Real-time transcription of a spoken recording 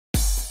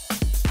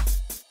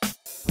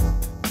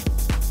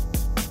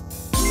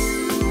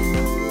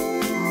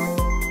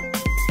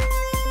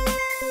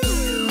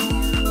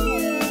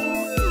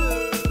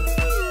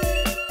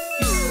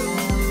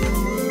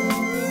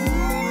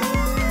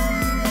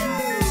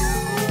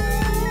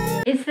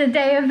It's the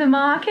day of the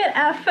market,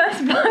 our first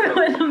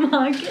photo at the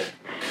market.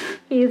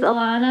 Here's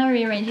Alana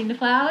rearranging the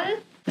flowers.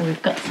 So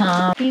we've got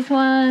some these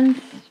ones,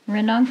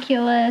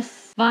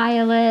 ranunculus,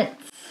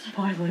 violets.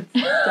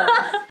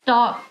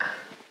 Stock.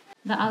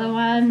 The other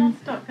one.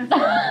 Stock.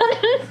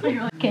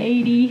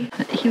 Katie.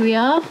 Here we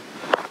are,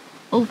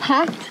 all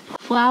packed.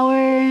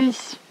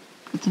 Flowers,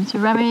 got some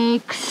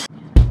ceramics.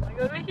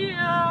 Over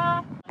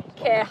here.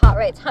 Okay, heart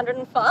rate's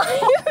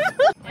 105.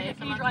 Wait,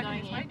 can you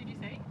drive this way? Did you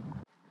see?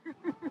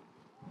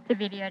 It's a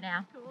video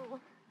now. Cool.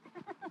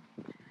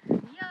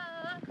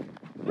 Yeah.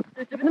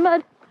 In the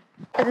mud.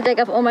 I had to take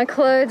off all my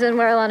clothes and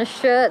wear Alana's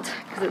shirt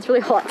because it's really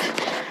hot.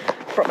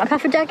 Brought my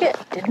puffer jacket.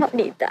 Did not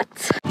need that.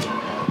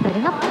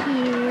 Heading up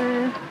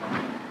here.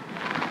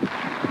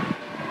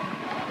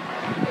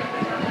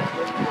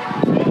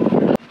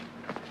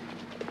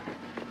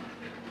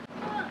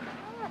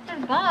 Oh, it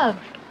says Bob.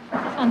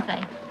 What's this one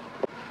say?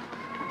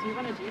 Do you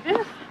want to do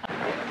this?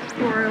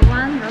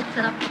 401, we're all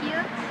set up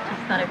here. It's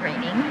just started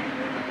raining.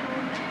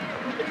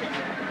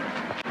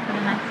 Got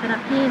a nice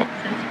setup here. It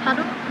says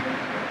Puddle.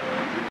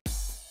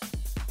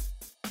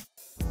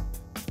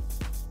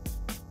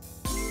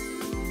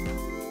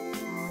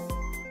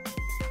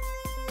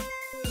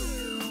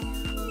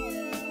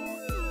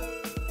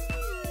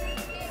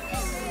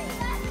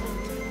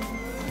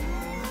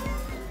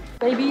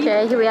 Baby.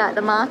 Okay, here we are at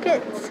the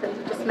market.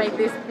 Just made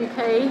this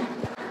bouquet.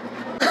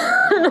 I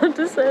don't know what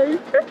to say. You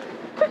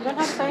don't have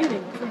to say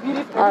anything. It's a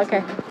beautiful. Oh,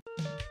 okay.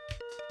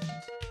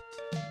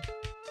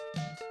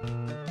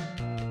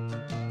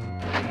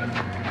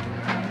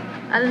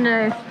 I don't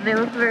know if they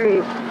look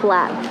very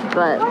flat,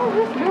 but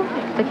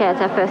okay,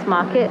 it's our first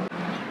market.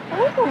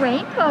 Oh,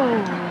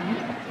 rainbow!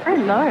 Very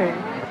low.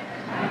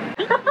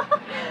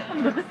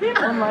 I've never seen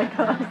one like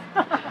us.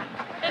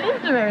 It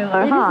is very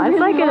low, huh? It's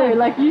like low.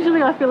 Like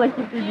usually I feel like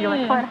you'd be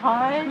like quite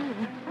high.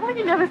 I think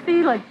you never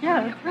see like,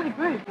 yeah, it's really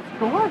good. It's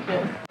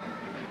gorgeous.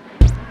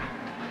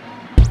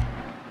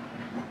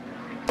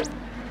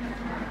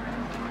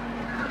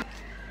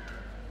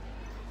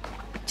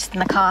 Just in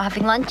the car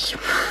having lunch.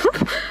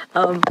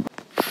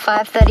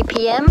 5:30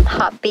 p.m.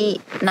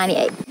 Heartbeat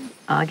 98.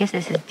 Oh, I guess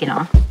this is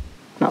dinner,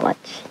 not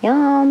lunch.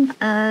 Yum.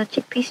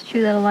 Chickpea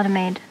stew that Alana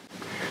made.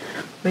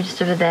 We're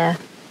just over there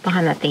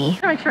behind that thingy.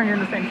 Make sure you're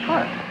in the same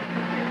spot.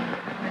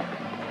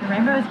 The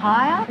rainbow is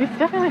higher? It's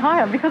definitely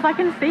higher because I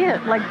can see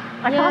it. Like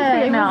I can't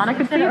see it now, and I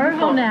can see it oval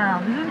before.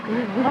 now. This is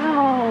good.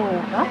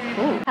 Oh, that's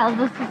cool. How's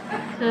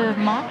this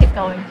market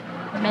going?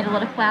 I made a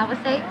lot of flower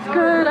seeds. It's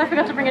good. I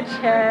forgot to bring a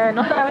chair.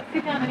 Not that I would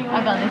sit down anyway.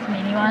 I got this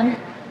mini one.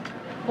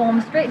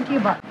 Form straight into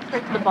your butt.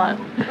 Straight to the butt.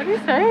 What do you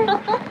say?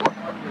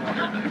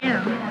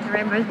 Yeah, the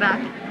rainbow's back.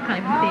 Can't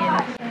even see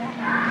it.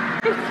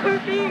 It's so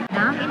big.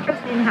 Now I'm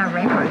interested in how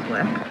rainbows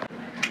work.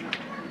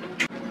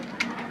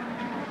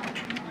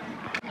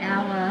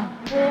 Hour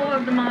 4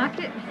 of the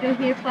market. We're still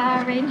here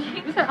flower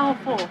arranging. You said hour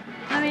 4.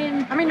 I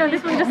mean, no,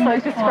 this one just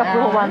like just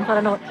scrap ones. I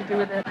don't know what to do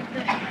with it.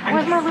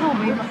 Where's my little?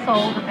 We've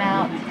sold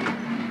about,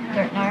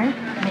 don't know,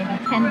 maybe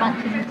 10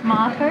 bunches of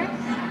tomatoes,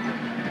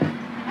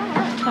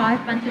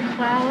 5 bunches of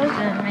flowers,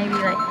 and maybe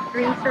like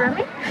 3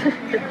 ceramics.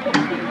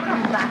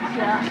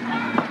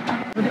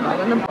 Put it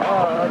all in the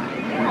bag.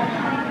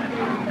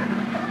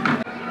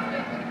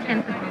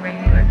 10th of the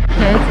rainbow.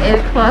 Okay, it's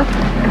 8 o'clock.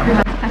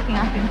 Everyone's packing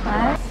up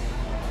inside.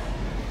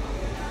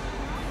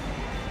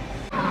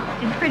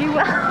 Did pretty well.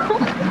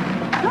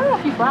 I don't know a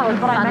few flowers,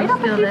 but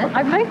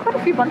I made quite a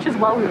few bunches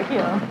while we were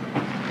here.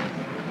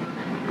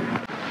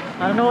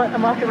 I don't know what a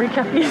market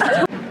recap is.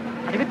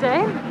 Had a good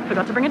day.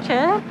 Forgot to bring a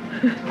chair.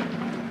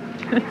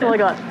 That's all I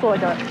got. That's all I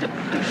got.